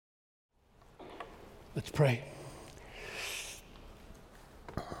Let's pray.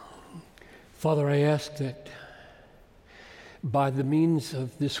 Father, I ask that by the means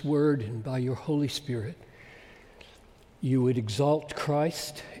of this word and by your Holy Spirit, you would exalt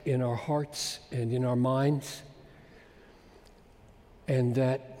Christ in our hearts and in our minds, and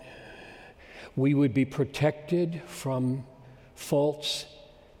that we would be protected from false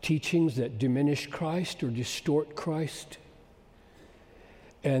teachings that diminish Christ or distort Christ,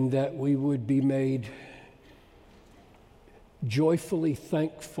 and that we would be made joyfully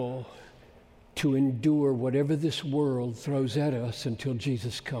thankful to endure whatever this world throws at us until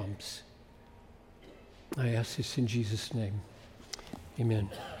Jesus comes. I ask this in Jesus' name. Amen.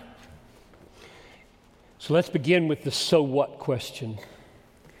 So let's begin with the so what question.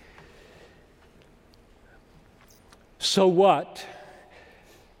 So what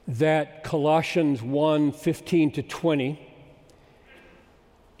that Colossians 1:15-20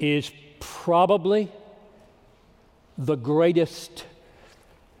 is probably the greatest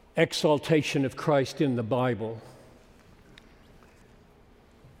exaltation of Christ in the Bible.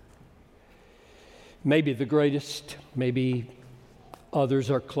 Maybe the greatest, maybe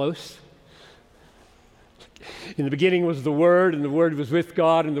others are close. In the beginning was the Word, and the Word was with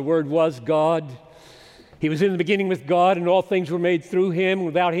God, and the Word was God. He was in the beginning with God, and all things were made through Him.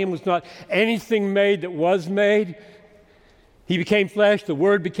 Without Him was not anything made that was made. He became flesh, the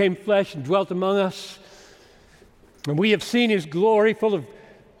Word became flesh and dwelt among us. And we have seen His glory, full of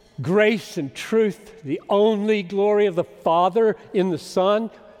grace and truth, the only glory of the Father in the Son.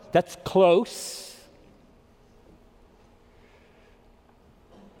 That's close.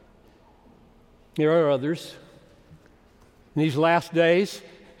 There are others. In these last days,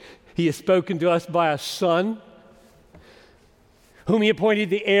 He has spoken to us by a Son, whom He appointed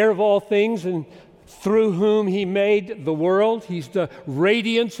the heir of all things, and through whom He made the world. He's the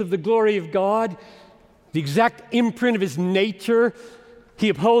radiance of the glory of God, the exact imprint of His nature. He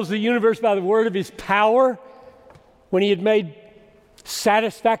upholds the universe by the word of His power. When He had made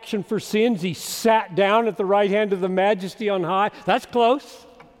satisfaction for sins, He sat down at the right hand of the Majesty on high. That's close.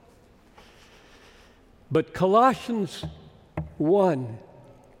 But Colossians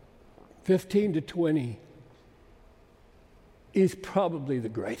 1:15-20 is probably the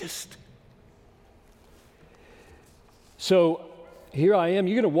greatest. So here I am.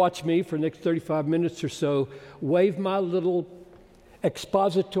 You're going to watch me for the next 35 minutes or so wave my little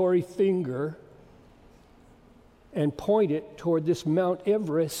expository finger and point it toward this Mount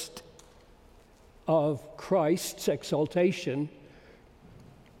Everest of Christ's exaltation,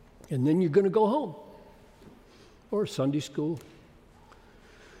 and then you're going to go home or Sunday school,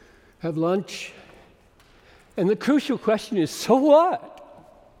 have lunch, and the crucial question is, so what?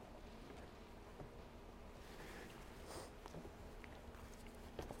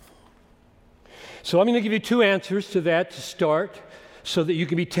 So I'm going to give you two answers to that to start, so that you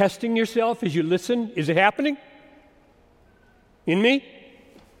can be testing yourself as you listen. Is it happening in me?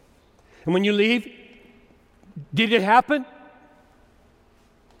 And when you leave, did it happen?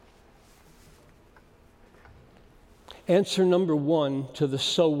 Answer number one to the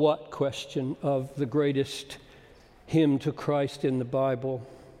so what question of the greatest hymn to Christ in the Bible.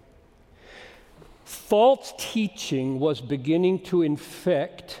 False teaching was beginning to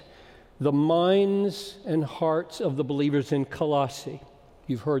infect the minds and hearts of the believers in Colossae.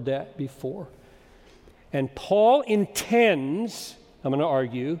 You've heard that before. And Paul intends, I'm going to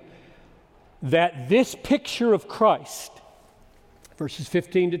argue, that this picture of Christ, verses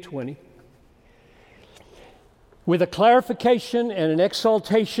 15-20, with a clarification and an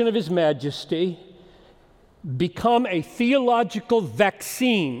exaltation of His majesty, become a theological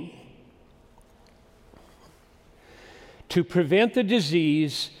vaccine to prevent the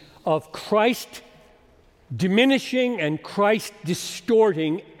disease of Christ diminishing and Christ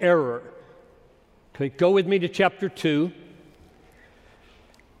distorting error. Okay, go with me to chapter 2,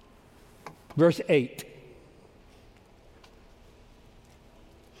 verse 8.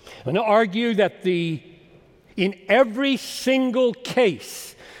 I'm going to argue that in every single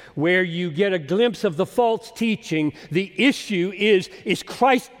case where you get a glimpse of the false teaching, the issue is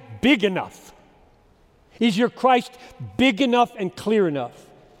Christ big enough? Is your Christ big enough and clear enough?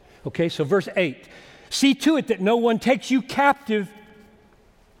 Okay, so verse 8. See to it that no one takes you captive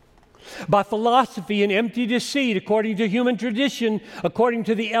by philosophy and empty deceit, according to human tradition, according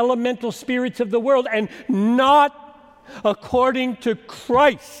to the elemental spirits of the world, and not according to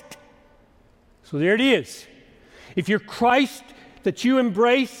Christ. So there it is. If your Christ that you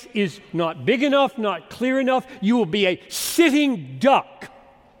embrace is not big enough, not clear enough, you will be a sitting duck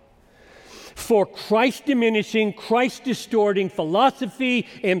for Christ diminishing, Christ distorting philosophy,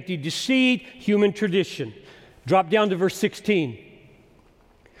 empty deceit, human tradition. Drop down to verse 16.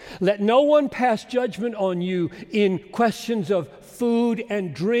 Let no one pass judgment on you in questions of food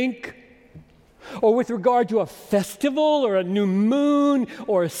and drink, or with regard to a festival or a new moon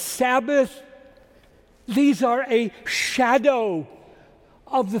or a Sabbath. These are a shadow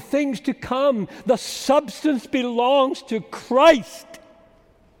of the things to come. The substance belongs to Christ.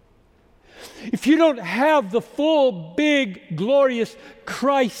 If you don't have the full, big, glorious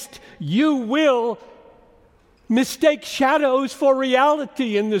Christ, you will mistake shadows for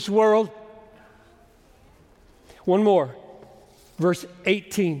reality in this world. One more, verse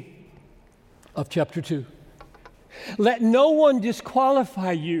 18 of chapter 2. Let no one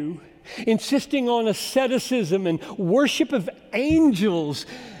disqualify you, insisting on asceticism and worship of angels,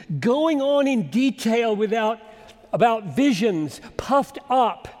 going on in detail about visions, puffed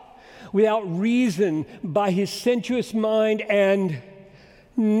up without reason by his sensuous mind, and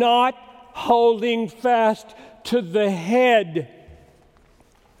not holding fast to the head.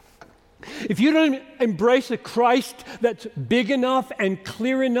 If you don't embrace a Christ that's big enough and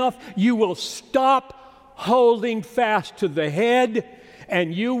clear enough, you will stop holding fast to the head,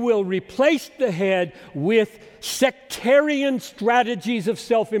 and you will replace the head with sectarian strategies of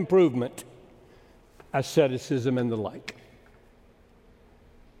self-improvement, asceticism and the like.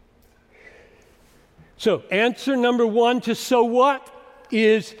 So, answer number one to so what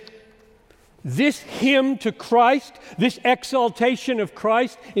is this hymn to Christ, this exaltation of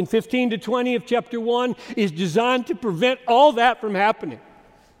Christ in 15 to 20 of chapter 1 is designed to prevent all that from happening.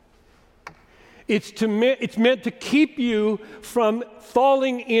 It's meant to keep you from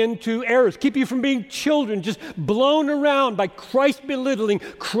falling into errors, keep you from being children just blown around by Christ belittling,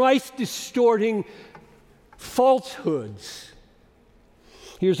 Christ distorting falsehoods.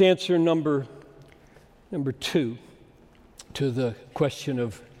 Here's answer number two to the question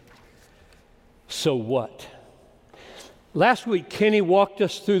of so what? Last week, Kenny walked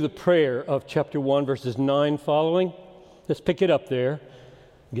us through the prayer of chapter 1, verses 9 following. Let's pick it up there.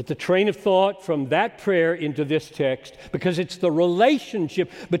 Get the train of thought from that prayer into this text, because it's the relationship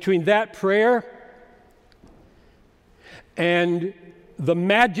between that prayer and the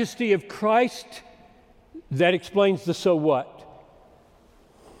majesty of Christ that explains the so what.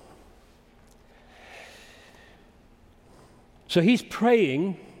 So he's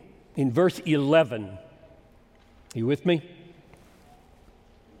praying in verse 11. Are you with me?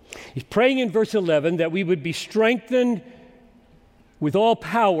 He's praying in verse 11 that we would be strengthened with all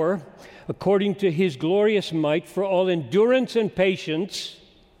power according to his glorious might for all endurance and patience.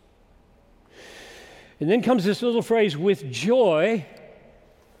 And then comes this little phrase, with joy,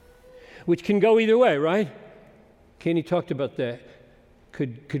 which can go either way, right? Kenny talked about that.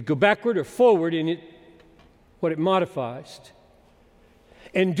 Could go backward or forward in it, what it modifies.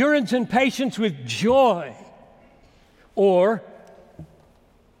 Endurance and patience with joy, or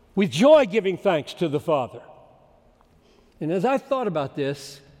with joy giving thanks to the Father. And as I thought about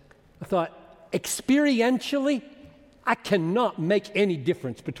this, I thought, experientially, I cannot make any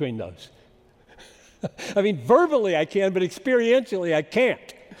difference between those. I mean, verbally I can, but experientially I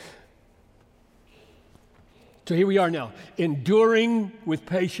can't. So here we are now, enduring with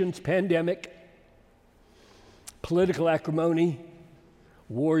patience, pandemic, political acrimony,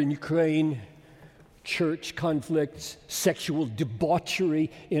 war in Ukraine, church conflicts, sexual debauchery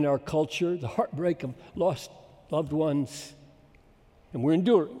in our culture, the heartbreak of lost loved ones, and we're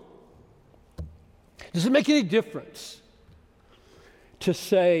enduring. Does it make any difference to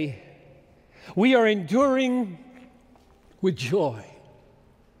say we are enduring with joy,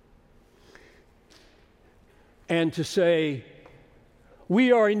 and to say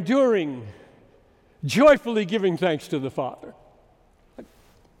we are enduring joyfully giving thanks to the Father?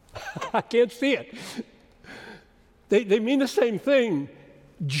 I can't see it. They mean the same thing.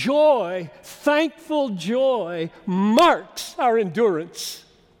 Joy, thankful joy, marks our endurance.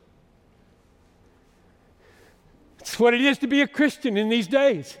 It's what it is to be a Christian in these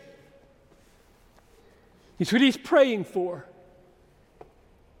days. It's what he's praying for.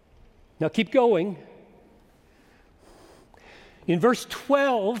 Now keep going. In verse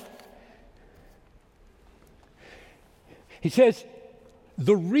 12, he says,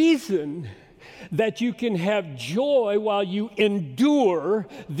 the reason that you can have joy while you endure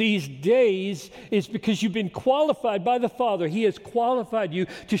these days is because you've been qualified by the Father. He has qualified you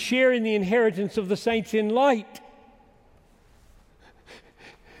to share in the inheritance of the saints in light.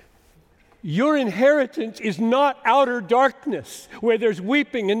 Your inheritance is not outer darkness where there's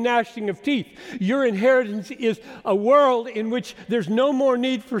weeping and gnashing of teeth. Your inheritance is a world in which there's no more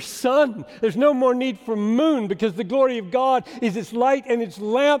need for sun. There's no more need for moon because the glory of God is its light and its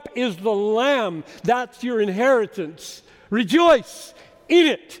lamp is the Lamb. That's your inheritance. Rejoice in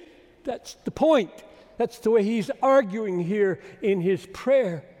it. That's the point. That's the way he's arguing here in his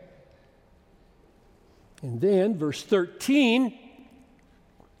prayer. And then verse 13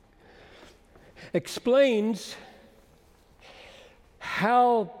 explains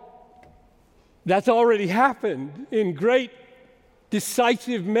how that's already happened in great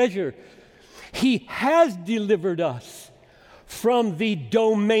decisive measure. He has delivered us from the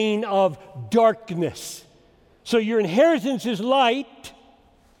domain of darkness. So your inheritance is light.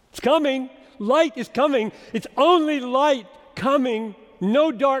 It's coming. Light is coming. It's only light coming.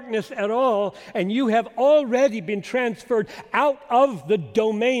 No darkness at all, and you have already been transferred out of the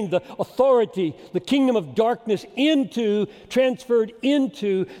domain, the authority, the kingdom of darkness transferred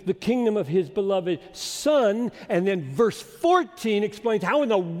into the kingdom of his beloved Son. And then verse 14 explains how in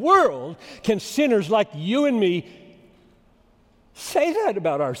the world can sinners like you and me say that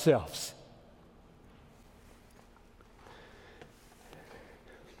about ourselves?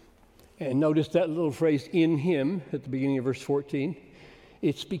 And notice that little phrase, in him, at the beginning of verse 14.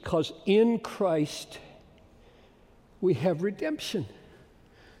 It's because in Christ we have redemption,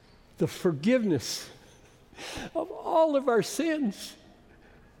 the forgiveness of all of our sins.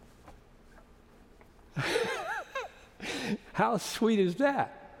 How sweet is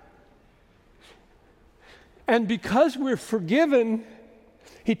that? And because we're forgiven,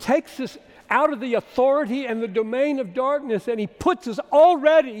 he takes us out of the authority and the domain of darkness, and he puts us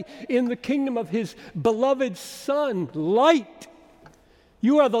already in the kingdom of his beloved Son, light.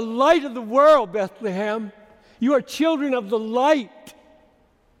 You are the light of the world, Bethlehem. You are children of the light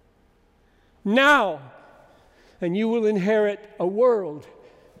now, and you will inherit a world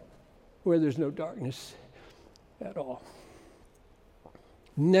where there's no darkness at all.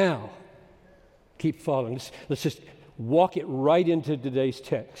 Now, keep following. Let's just walk it right into today's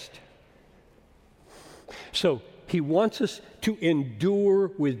text. So, he wants us to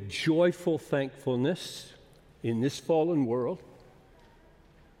endure with joyful thankfulness in this fallen world.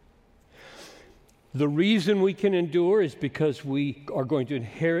 The reason we can endure is because we are going to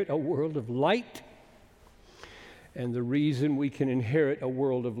inherit a world of light. And the reason we can inherit a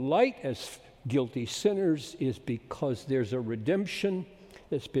world of light as guilty sinners is because there's a redemption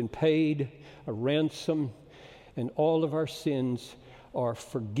that's been paid, a ransom, and all of our sins are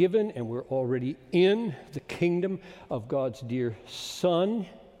forgiven, and we're already in the kingdom of God's dear Son.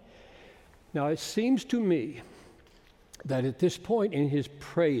 Now, it seems to me that at this point in his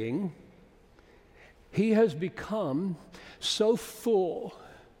praying, he has become so full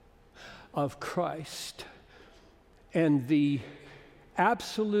of Christ and the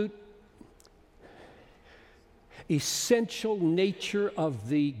absolute essential nature of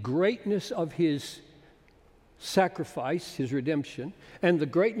the greatness of his sacrifice, his redemption, and the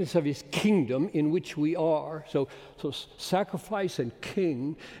greatness of his kingdom in which we are. So sacrifice and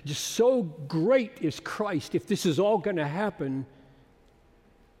king, just so great is Christ. If this is all going to happen,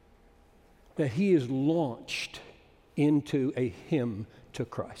 that he is launched into a hymn to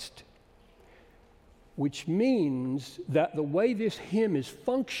Christ. Which means that the way this hymn is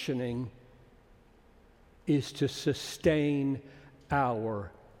functioning is to sustain our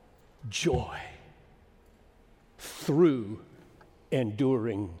joy through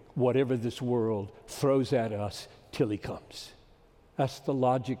enduring whatever this world throws at us till he comes. That's the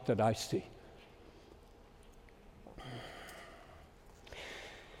logic that I see.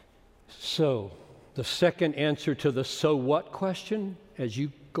 So, the second answer to the so what question, as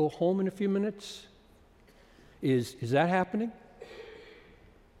you go home in a few minutes, is that happening?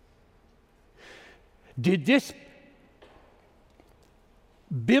 Did this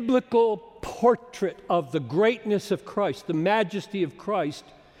biblical portrait of the greatness of Christ, the majesty of Christ,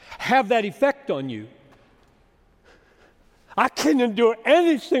 have that effect on you? I can endure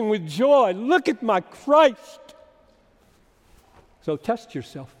anything with joy. Look at my Christ. So test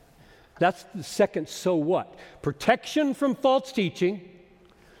yourself. That's the second so what. Protection from false teaching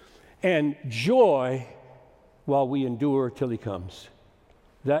and joy while we endure till he comes.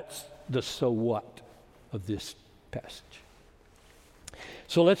 That's the so what of this passage.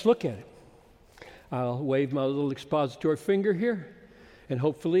 So let's look at it. I'll wave my little expository finger here, and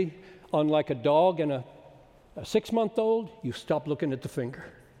hopefully, unlike a dog and a 6-month-old, you stop looking at the finger.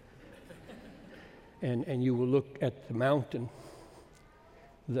 And you will look at the mountain,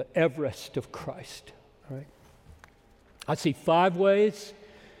 the Everest of Christ. All right? I see 5 ways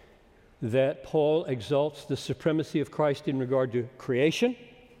that Paul exalts the supremacy of Christ in regard to creation,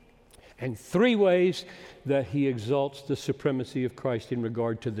 and 3 ways that he exalts the supremacy of Christ in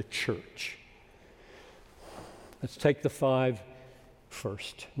regard to the church. Let's take the 5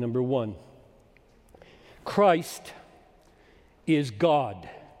 first. Number 1, Christ is God.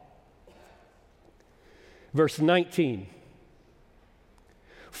 Verse 19,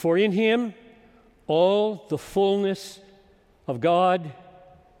 for in him all the fullness of God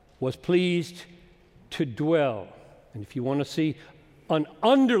was pleased to dwell. And if you want to see an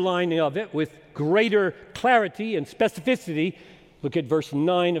underlining of it with greater clarity and specificity, look at verse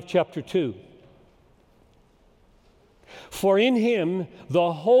 9 of chapter 2. For in him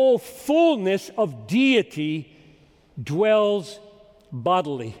the whole fullness of deity dwells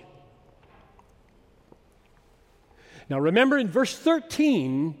bodily. Now remember, in verse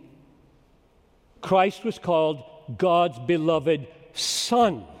 13, Christ was called God's beloved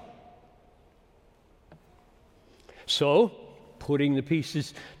Son. So, putting the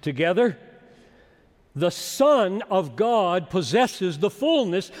pieces together, the Son of God possesses the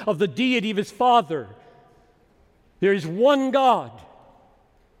fullness of the deity of his Father. There is one God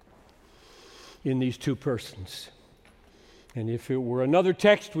in these 2 persons. And if it were another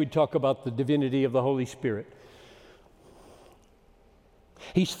text, we'd talk about the divinity of the Holy Spirit.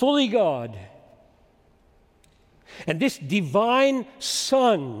 He's fully God. And this divine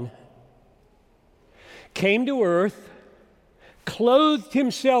Son came to earth, clothed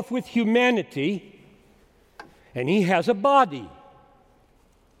himself with humanity, and he has a body.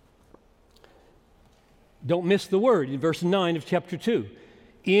 Don't miss the word in verse 9 of chapter 2.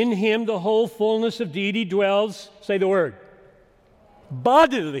 In him the whole fullness of deity dwells, say the word,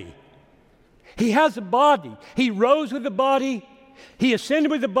 bodily. He has a body. He rose with a body. He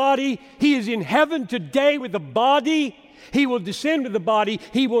ascended with a body. He is in heaven today with a body. He will descend with the body.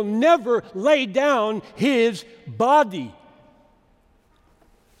 He will never lay down his body.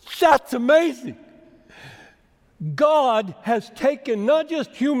 That's amazing. God has taken not just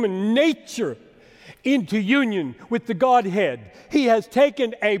human nature into union with the Godhead. He has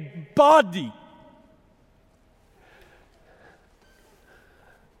taken a body.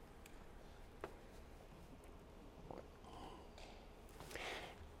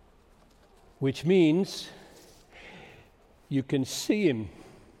 Which means you can see him.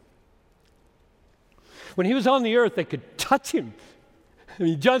 When he was on the earth, they could touch him. I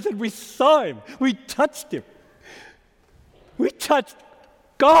mean, John said, we saw him. We touched him. We touched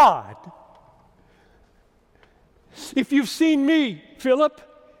God. If you've seen me, Philip,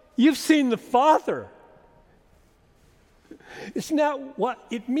 you've seen the Father. It's not what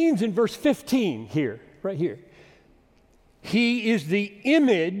it means in verse 15 here, right here. He is the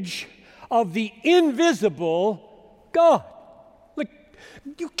image of the invisible God. Look,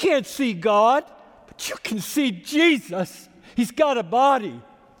 you can't see God, but you can see Jesus. He's got a body.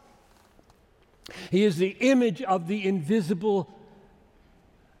 He is the image of the invisible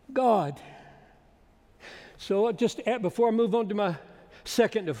God. So before I move on to my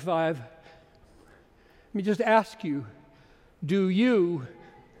second of 5, let me just ask you, do you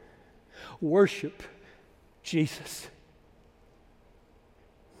worship Jesus?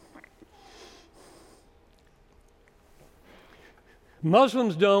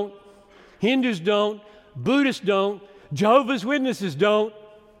 Muslims don't, Hindus don't, Buddhists don't, Jehovah's Witnesses don't.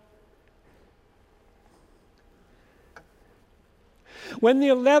 When the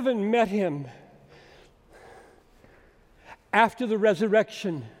 11 met him after the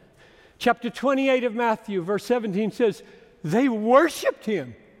resurrection, chapter 28 of Matthew, verse 17 says, they worshiped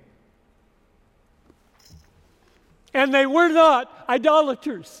him. And they were not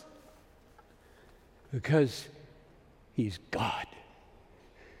idolaters because he's God.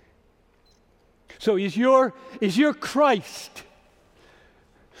 So is your Christ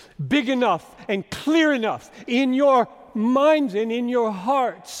big enough and clear enough in your minds and in your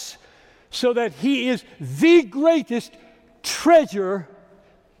hearts so that he is the greatest treasure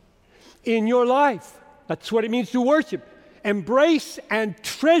in your life? That's what it means to worship. Embrace and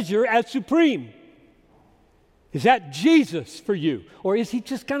treasure as supreme. Is that Jesus for you? Or is he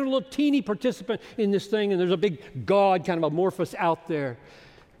just kind of a little teeny participant in this thing and there's a big God kind of amorphous out there?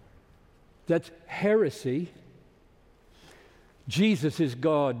 That's heresy. Jesus is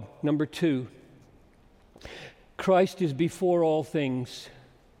God. Number 2, Christ is before all things.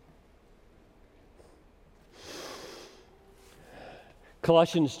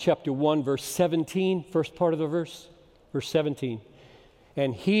 Colossians chapter 1, verse 17, first part of the verse 17.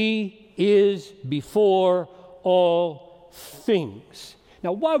 And he is before all things.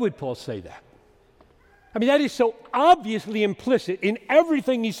 Now, why would Paul say that? I mean, that is so obviously implicit in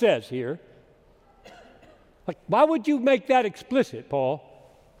everything he says here. Like, why would you make that explicit, Paul?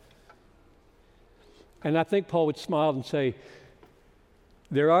 And I think Paul would smile and say,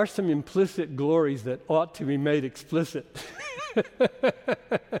 there are some implicit glories that ought to be made explicit.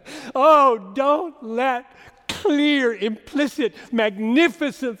 Oh, don't let clear, implicit,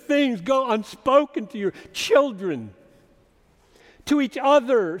 magnificent things go unspoken to your children, to each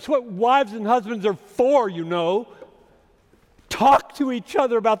other. It's what wives and husbands are for, you know. Talk to each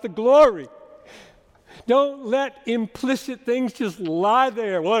other about the glory. Don't let implicit things just lie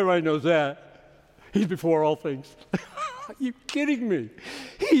there. Well, everybody knows that. He's before all things. Are you kidding me?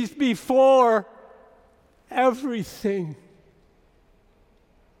 He's before everything.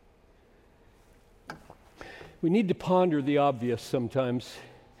 We need to ponder the obvious sometimes.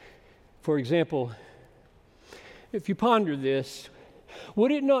 For example, if you ponder this,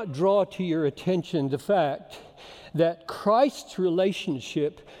 would it not draw to your attention the fact that Christ's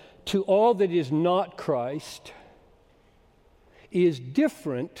relationship to all that is not Christ is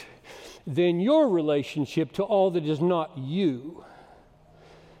different than your relationship to all that is not you?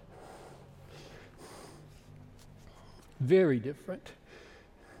 Very different.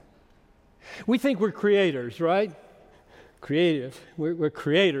 We think we're creators, right? Creative. We're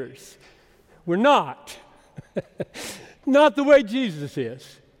creators. We're not. Not the way Jesus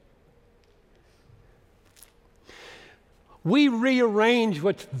is. We rearrange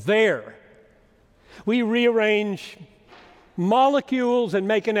what's there. We rearrange molecules and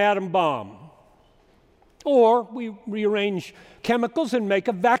make an atom bomb. Or we rearrange chemicals and make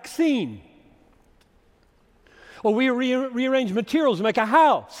a vaccine. Or we rearrange materials and make a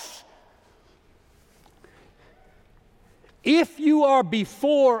house. If you are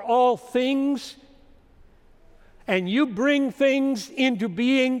before all things and you bring things into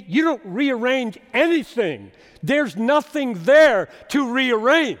being, you don't rearrange anything. There's nothing there to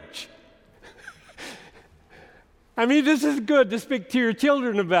rearrange. I mean, this is good to speak to your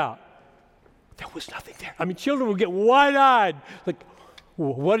children about. There was nothing there. I mean, children will get wide-eyed. Like,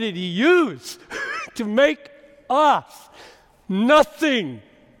 what did he use to make us? Nothing.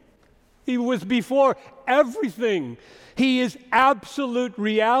 He was before everything. He is absolute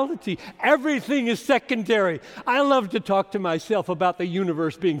reality. Everything is secondary. I love to talk to myself about the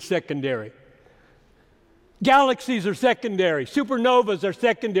universe being secondary. Galaxies are secondary. Supernovas are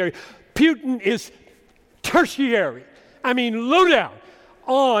secondary. Putin is tertiary. I mean, low down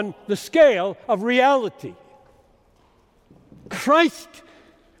on the scale of reality. Christ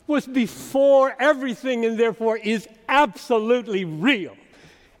was before everything and therefore is absolutely real.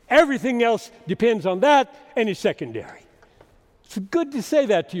 Everything else depends on that and is secondary. It's good to say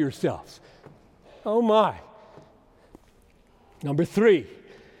that to yourselves. Oh my. Number 3,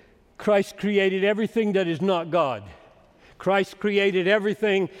 Christ created everything that is not God. Christ created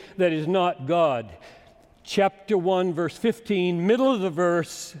everything that is not God. Chapter 1, verse 15, middle of the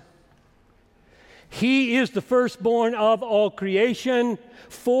verse. He is the firstborn of all creation,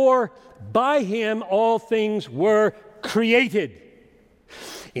 for by him all things were created.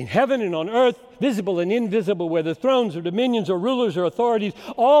 In heaven and on earth, visible and invisible, whether thrones or dominions or rulers or authorities,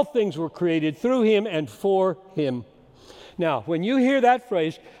 all things were created through him and for him. Now, when you hear that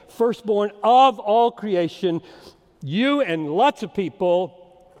phrase, firstborn of all creation, you and lots of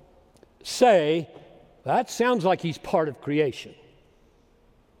people say, that sounds like he's part of creation.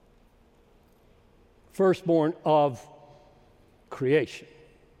 Firstborn of creation,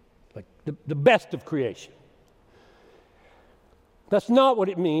 like the best of creation. That's not what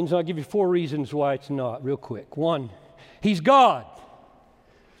it means. I'll give you 4 reasons why it's not, real quick. 1, he's God.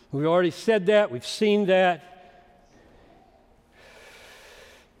 We've already said that. We've seen that.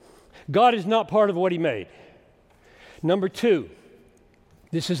 God is not part of what he made. Number 2,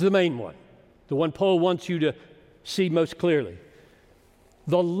 this is the main one, the one Paul wants you to see most clearly.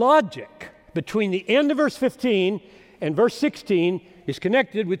 The logic between the end of verse 15 and verse 16 is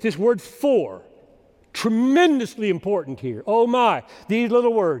connected with this word for. Tremendously important here. Oh my, these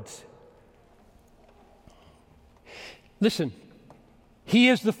little words. Listen, he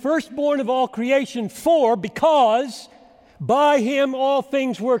is the firstborn of all creation, because by him all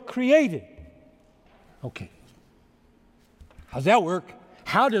things were created. Okay. How's that work?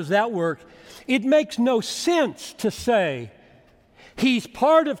 How does that work? It makes no sense to say he's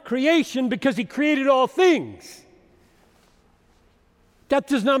part of creation because he created all things. That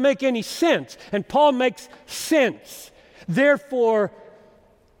does not make any sense. And Paul makes sense. Therefore,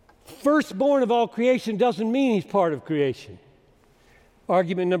 firstborn of all creation doesn't mean he's part of creation.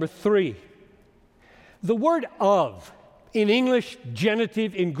 Argument number 3. The word of in English,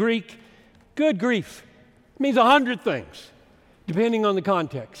 genitive in Greek, good grief, It means 100 things, depending on the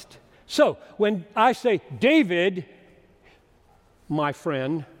context. So when I say David, my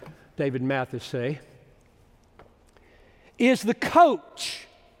friend, David Mathis say, is the coach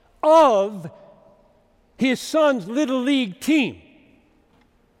of his son's little league team,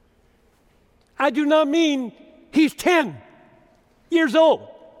 I do not mean he's 10 years old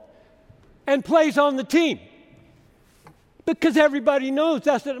and plays on the team, because everybody knows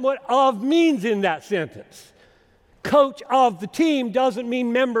that's not what "of" means in that sentence. Coach of the team doesn't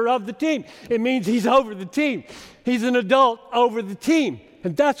mean member of the team. It means he's over the team. He's an adult over the team.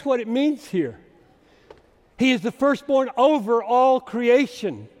 And that's what it means here. He is the firstborn over all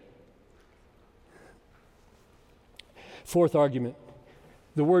creation. Fourth argument.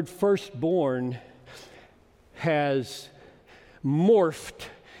 The word firstborn has morphed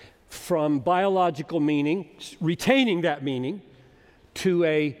from biological meaning, retaining that meaning, to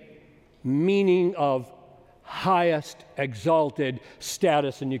a meaning of highest exalted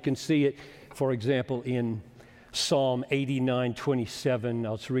status. And you can see it, for example, in Psalm 89:27.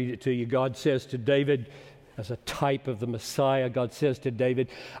 I'll just read it to you. God says to David, as a type of the Messiah, God says to David,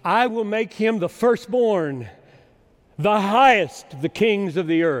 I will make him the firstborn, the highest of the kings of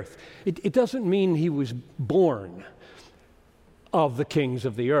the earth. It doesn't mean he was born of the kings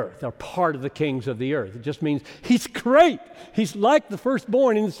of the earth, or part of the kings of the earth. It just means he's great. He's like the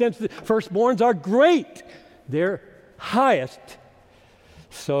firstborn in the sense that firstborns are great. They're highest.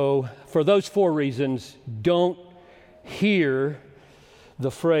 So for those four reasons, don't hear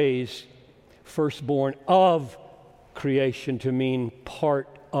the phrase firstborn of creation to mean part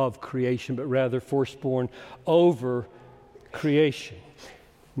of creation, but rather firstborn over creation.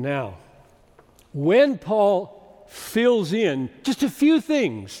 Now, when Paul fills in just a few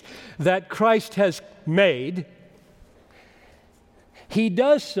things that Christ has made, he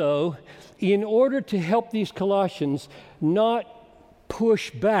does so in order to help these Colossians not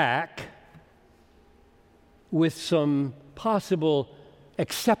push back with some possible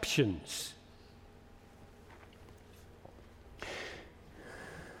exceptions.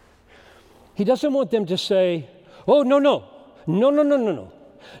 He doesn't want them to say, oh, no.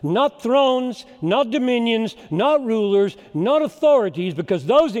 Not thrones, not dominions, not rulers, not authorities, because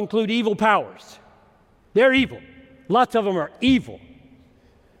those include evil powers. They're evil. Lots of them are evil.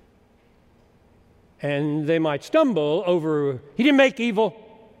 And they might stumble over, he didn't make evil,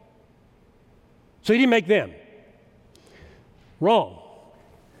 so he didn't make them. Wrong.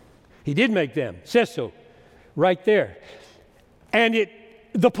 He did make them. Says so. Right there. And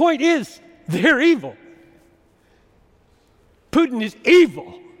the point is, they're evil. Putin is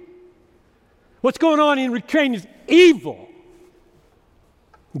evil. What's going on in Ukraine is evil.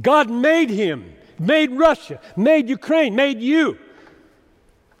 God made him, made Russia, made Ukraine, made you.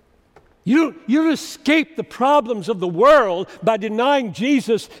 You don't escape the problems of the world by denying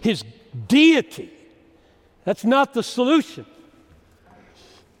Jesus his deity. That's not the solution.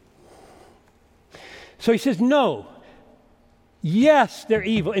 So he says, no. Yes, they're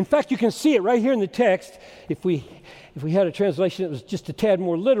evil. In fact, you can see it right here in the text if we had a translation that was just a tad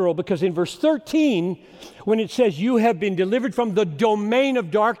more literal, because in verse 13, when it says you have been delivered from the domain of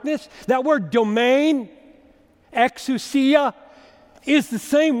darkness, that word domain, exousia, is the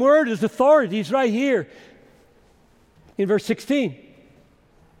same word as authorities right here in verse 16.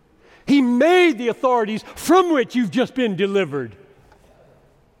 He made the authorities from which you've just been delivered.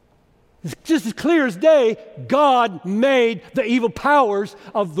 It's just as clear as day, God made the evil powers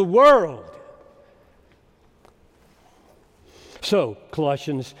of the world. So,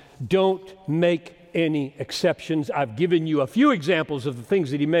 Colossians, don't make any exceptions. I've given you a few examples of the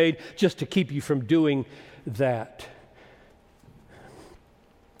things that he made just to keep you from doing that.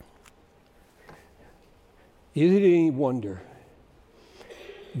 Is it any wonder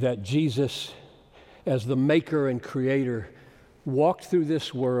that Jesus, as the maker and creator, walked through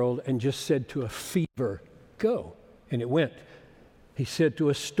this world and just said to a fever, go, and it went. He said to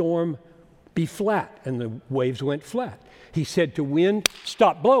a storm, be flat, and the waves went flat. He said to wind,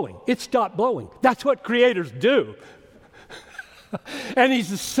 stop blowing. It stopped blowing. That's what creators do. And he's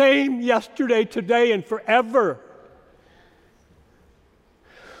the same yesterday, today, and forever.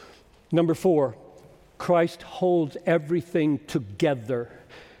 Number 4, Christ holds everything together.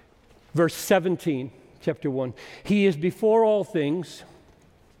 Verse 17, chapter 1. He is before all things.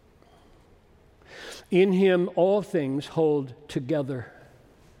 In him all things hold together.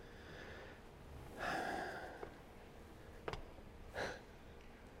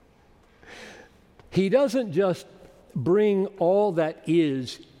 He doesn't just bring all that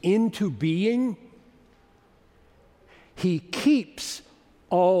is into being. He keeps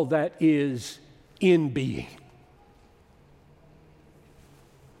all that is in being.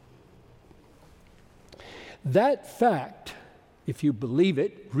 That fact, if you believe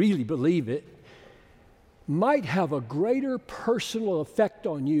it, really believe it, might have a greater personal effect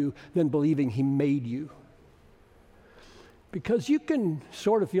on you than believing He made you. Because you can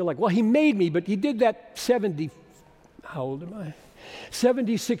sort of feel like, well, He made me, but He did that how old am I?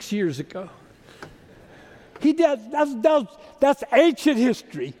 76 years ago. He did, that's ancient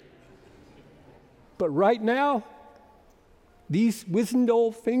history. But right now, these wizened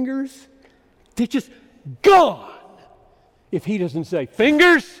old fingers, they're just gone. If He doesn't say,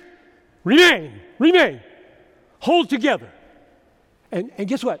 fingers, remain, hold together. And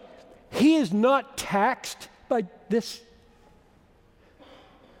guess what? He is not taxed by this.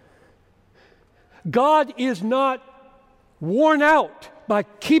 God is not worn out by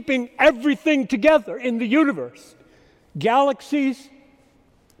keeping everything together in the universe. Galaxies.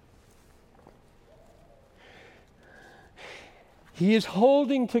 He is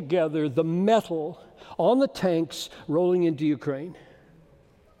holding together the metal on the tanks rolling into Ukraine.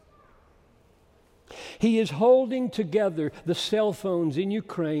 He is holding together the cell phones in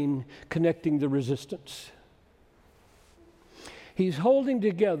Ukraine connecting the resistance. He's holding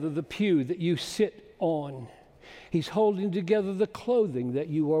together the pew that you sit on. He's holding together the clothing that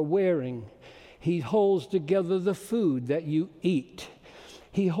you are wearing. He holds together the food that you eat.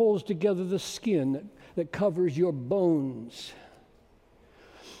 He holds together the skin that covers your bones.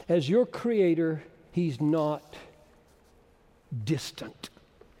 As your Creator, He's not distant.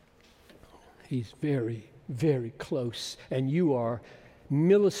 He's very, very close. And you are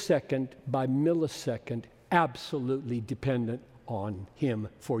millisecond by millisecond absolutely dependent on Him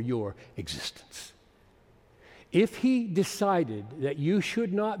for your existence. If He decided that you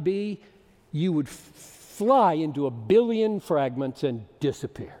should not be, you would fly into a billion fragments and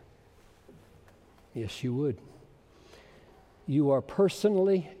disappear. Yes, you would. You are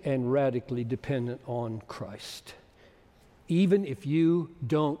personally and radically dependent on Christ, even if you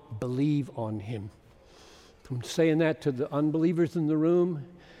don't believe on Him. I'm saying that to the unbelievers in the room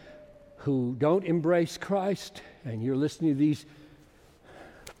who don't embrace Christ, and you're listening to these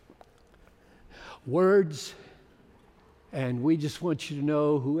words, and we just want you to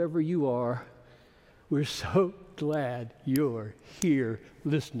know, whoever you are, we're so glad you're here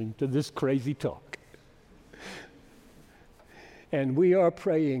listening to this crazy talk. And we are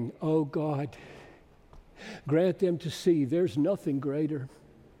praying, oh God, grant them to see there's nothing greater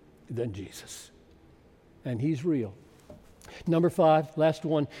than Jesus. And He's real. Number 5, last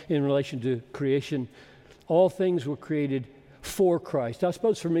one in relation to creation. All things were created for Christ. I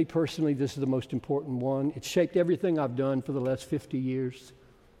suppose for me personally, this is the most important one. It's shaped everything I've done for the last 50 years.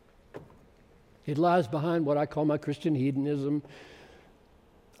 It lies behind what I call my Christian hedonism.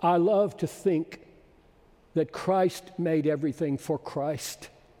 I love to think that Christ made everything for Christ.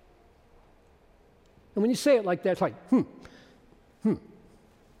 And when you say it like that, it's like,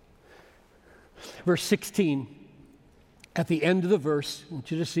 Verse 16, at the end of the verse, I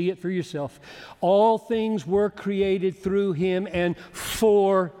want you to see it for yourself. All things were created through Him and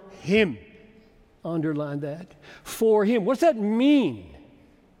for Him. Underline that. For Him. What does that mean?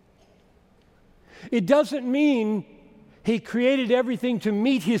 It doesn't mean He created everything to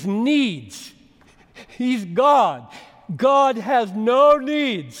meet His needs. He's God. God has no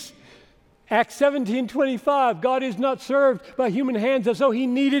needs. Acts 17:25, God is not served by human hands as though He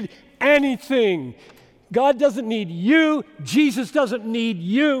needed anything. God doesn't need you. Jesus doesn't need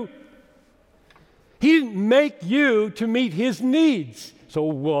you. He didn't make you to meet His needs. So,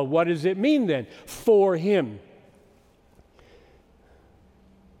 well, what does it mean then? For Him.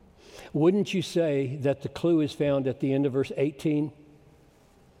 Wouldn't you say that the clue is found at the end of verse 18?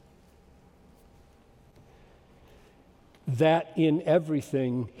 That in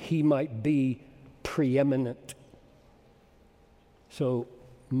everything He might be preeminent. So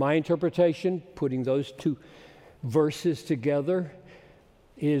my interpretation, putting those two verses together,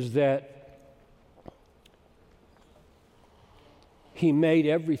 is that He made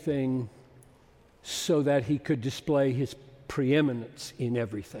everything so that He could display His preeminence in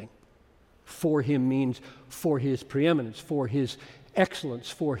everything. For Him means for His preeminence, for His excellence,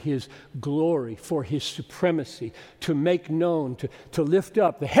 for His glory, for His supremacy, to make known, to lift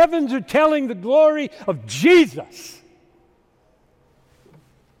up. The heavens are telling the glory of Jesus.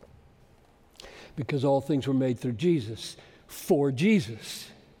 Because all things were made through Jesus, for Jesus.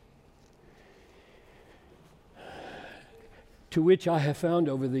 To which I have found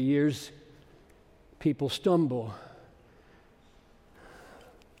over the years, people stumble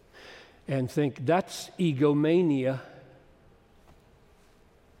and think that's egomania.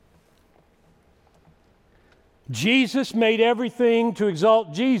 Jesus made everything to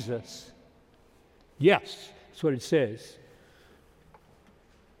exalt Jesus. Yes, that's what it says.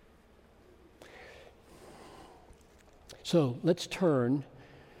 So let's turn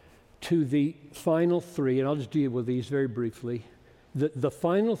to the final three, and I'll just deal with these very briefly. The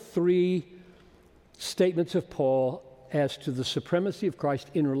final three statements of Paul as to the supremacy of Christ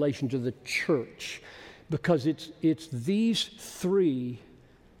in relation to the church, because it's these three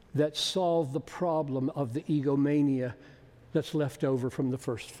that solve the problem of the egomania that's left over from the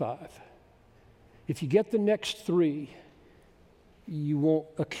first five. If you get the next three, you won't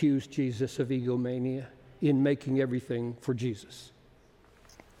accuse Jesus of egomania in making everything for Jesus.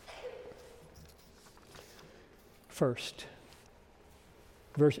 First,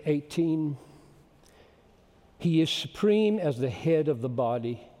 verse 18, he is supreme as the head of the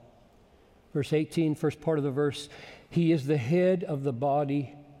body. Verse 18, first part of the verse, he is the head of the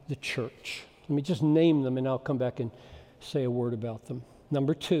body, the church. Let me just name them and I'll come back and say a word about them.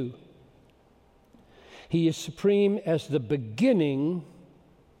 Number two, he is supreme as the beginning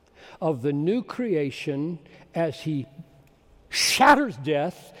of the new creation as he shatters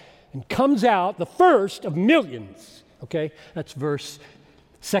death and comes out the first of millions. Okay, that's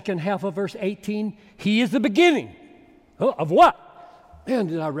second half of verse 18. He is the beginning. Oh, of what? Man,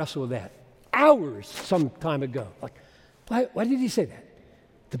 did I wrestle with that. Hours some time ago. Like, why did he say that?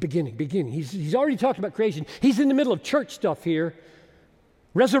 The beginning. He's already talked about creation. He's in the middle of church stuff here.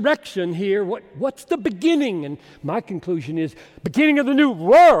 Resurrection here. What's the beginning? And my conclusion is beginning of the new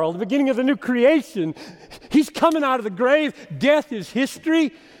world, beginning of the new creation. He's coming out of the grave. Death is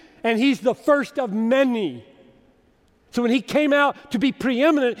history, and he's the first of many. So when he came out to be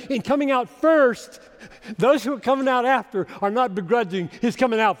preeminent in coming out first, those who are coming out after are not begrudging his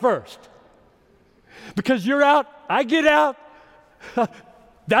coming out first. Because you're out, I get out,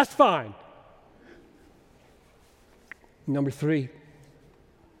 that's fine. Number three.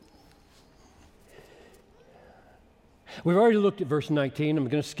 We've already looked at verse 19. I'm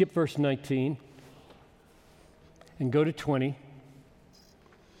going to skip verse 19 and go to 20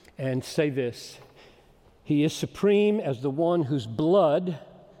 and say this. He is supreme as the one whose blood,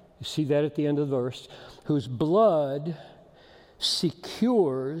 you see that at the end of the verse, whose blood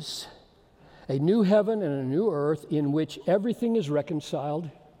secures a new heaven and a new earth in which everything is reconciled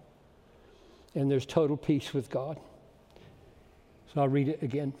and there's total peace with God. So I'll read it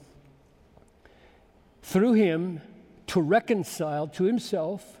again. Through him, to reconcile to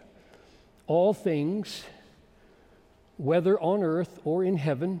himself all things, whether on earth or in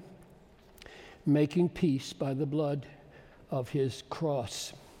heaven, making peace by the blood of his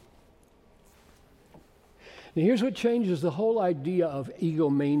cross. Now here's what changes the whole idea of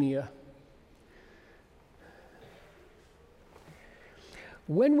egomania.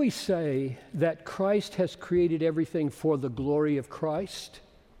 When we say that Christ has created everything for the glory of Christ,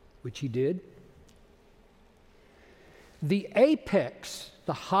 which he did, the apex,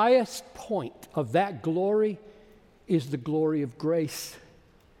 the highest point of that glory is the glory of grace.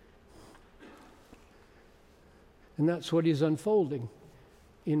 And that's what is unfolding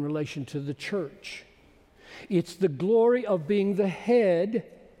in relation to the church. It's the glory of being the head,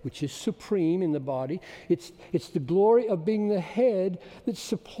 which is supreme in the body. It's the glory of being the head that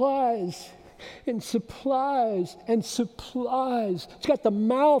supplies and supplies and supplies. It's got the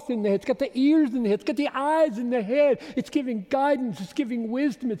mouth in the head. It's got the ears in the head. It's got the eyes in the head. It's giving guidance. It's giving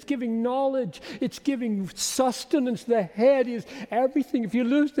wisdom. It's giving knowledge. It's giving sustenance. The head is everything. If you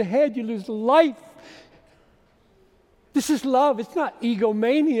lose the head, you lose life. This is love. It's not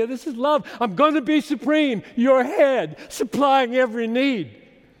egomania. This is love. I'm going to be supreme. Your head, supplying every need.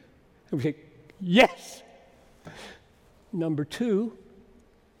 And we say, yes. Number two,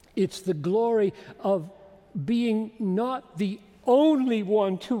 it's the glory of being not the only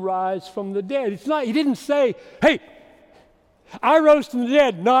one to rise from the dead. It's not, he didn't say, hey, I rose from the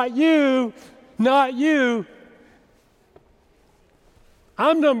dead, not you, not you.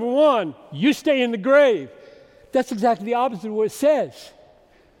 I'm number one, you stay in the grave. That's exactly the opposite of what it says.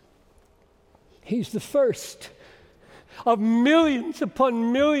 He's the first of millions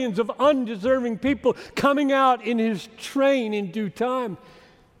upon millions of undeserving people coming out in his train in due time.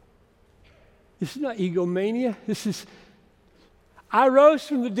 This is not egomania. This is, I rose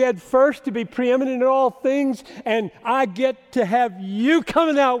from the dead first to be preeminent in all things, and I get to have you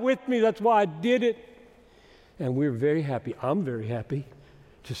coming out with me. That's why I did it. And we're very happy. I'm very happy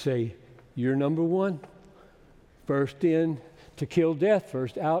to say, you're number one. First in to kill death,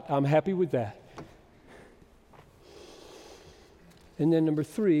 first out. I'm happy with that. And then number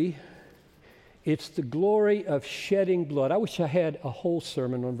three, it's the glory of shedding blood. I wish I had a whole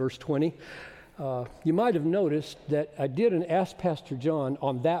sermon on verse 20. You might have noticed that I did an Ask Pastor John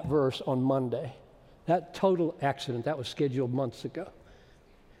on that verse on Monday. That total accident, that was scheduled months ago.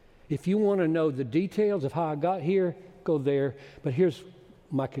 If you want to know the details of how I got here, go there. But here's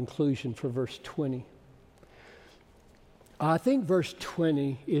my conclusion for verse 20. I think verse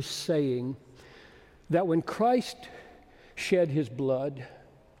 20 is saying that when Christ shed his blood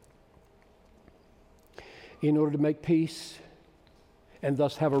in order to make peace and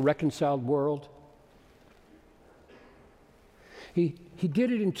thus have a reconciled world, he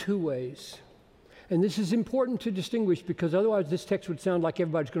did it in two ways. And this is important to distinguish because otherwise this text would sound like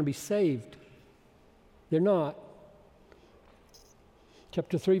everybody's going to be saved. They're not.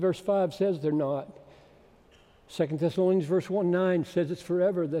 Chapter 3, verse 5 says they're not. 2 Thessalonians verse 1:9 says it's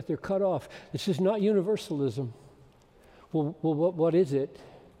forever that they're cut off. This is not universalism. Well, what is it?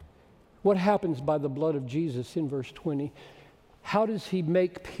 What happens by the blood of Jesus in verse 20? How does he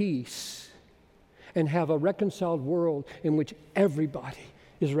make peace and have a reconciled world in which everybody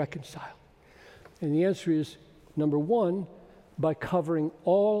is reconciled? And the answer is, number one, by covering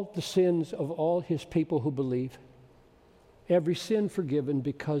all the sins of all his people who believe. Every sin forgiven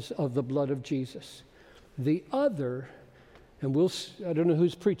because of the blood of Jesus. The other, and I don't know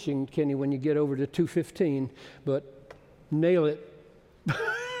who's preaching, Kenny, when you get over to 2:15, but nail it.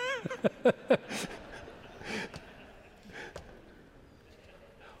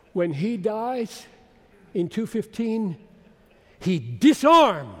 When he dies in 2:15, he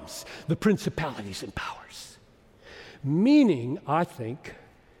disarms the principalities and powers. Meaning, I think,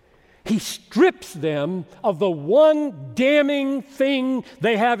 he strips them of the one damning thing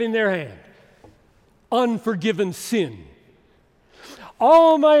they have in their hand: unforgiven sin.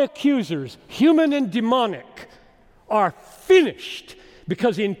 All my accusers, human and demonic, are finished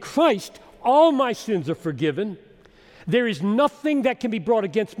because in Christ all my sins are forgiven. There is nothing that can be brought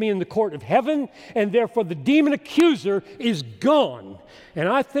against me in the court of heaven, and therefore the demon accuser is gone. And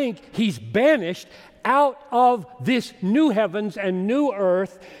I think he's banished out of this new heavens and new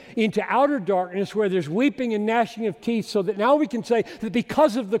earth into outer darkness where there's weeping and gnashing of teeth, so that now we can say that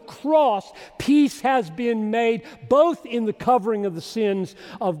because of the cross, peace has been made both in the covering of the sins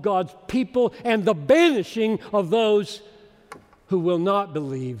of God's people and the banishing of those who will not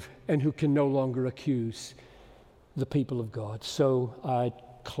believe and who can no longer accuse the people of God. So I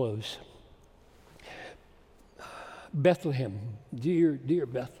close. Bethlehem, dear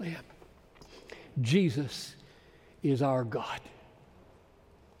Bethlehem, Jesus is our God.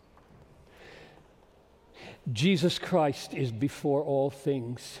 Jesus Christ is before all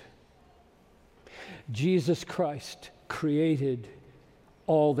things. Jesus Christ created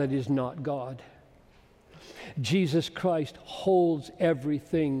all that is not God. Jesus Christ holds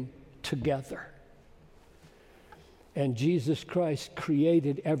everything together. And Jesus Christ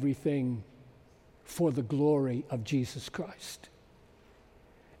created everything for the glory of Jesus Christ.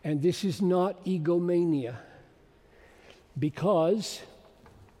 And this is not egomania, because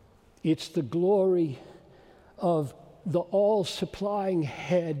it's the glory of the all-supplying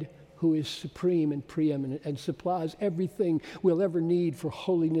head who is supreme and preeminent and supplies everything we'll ever need for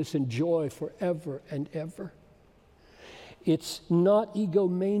holiness and joy forever and ever. It's not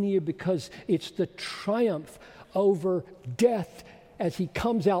egomania because it's the triumph over death as he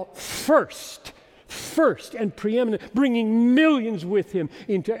comes out first and preeminent, bringing millions with him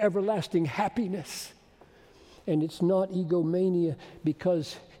into everlasting happiness. And it's not egomania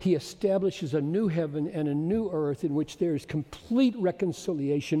because he establishes a new heaven and a new earth in which there is complete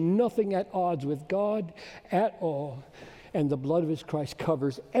reconciliation, nothing at odds with God at all. And the blood of his Christ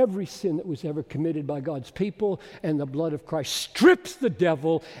covers every sin that was ever committed by God's people, and the blood of Christ strips the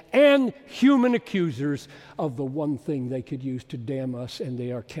devil and human accusers of the one thing they could use to damn us, and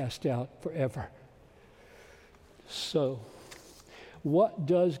they are cast out forever. So, what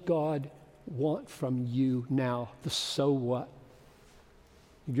does God want from you now? The so what?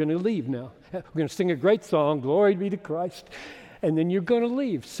 You're going to leave now. We're going to sing a great song, Glory be to Christ, and then you're going to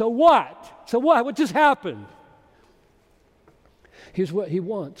leave. So what? So what? What just happened? Here's what he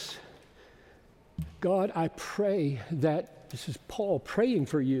wants. God, I pray that, this is Paul praying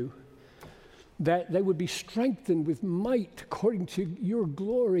for you, that they would be strengthened with might according to your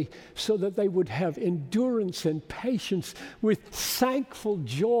glory, so that they would have endurance and patience with thankful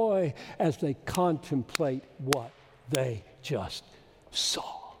joy as they contemplate what they just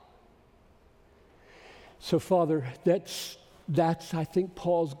saw. So, Father, that's I think,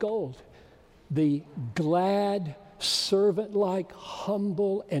 Paul's goal. The glad, servant-like,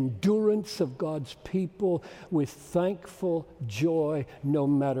 humble endurance of God's people with thankful joy no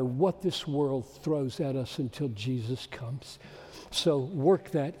matter what this world throws at us until Jesus comes. So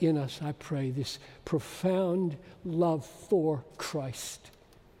work that in us, I pray, this profound love for Christ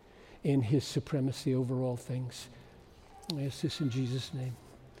in his supremacy over all things. I ask this in Jesus' name.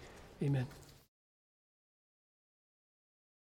 Amen.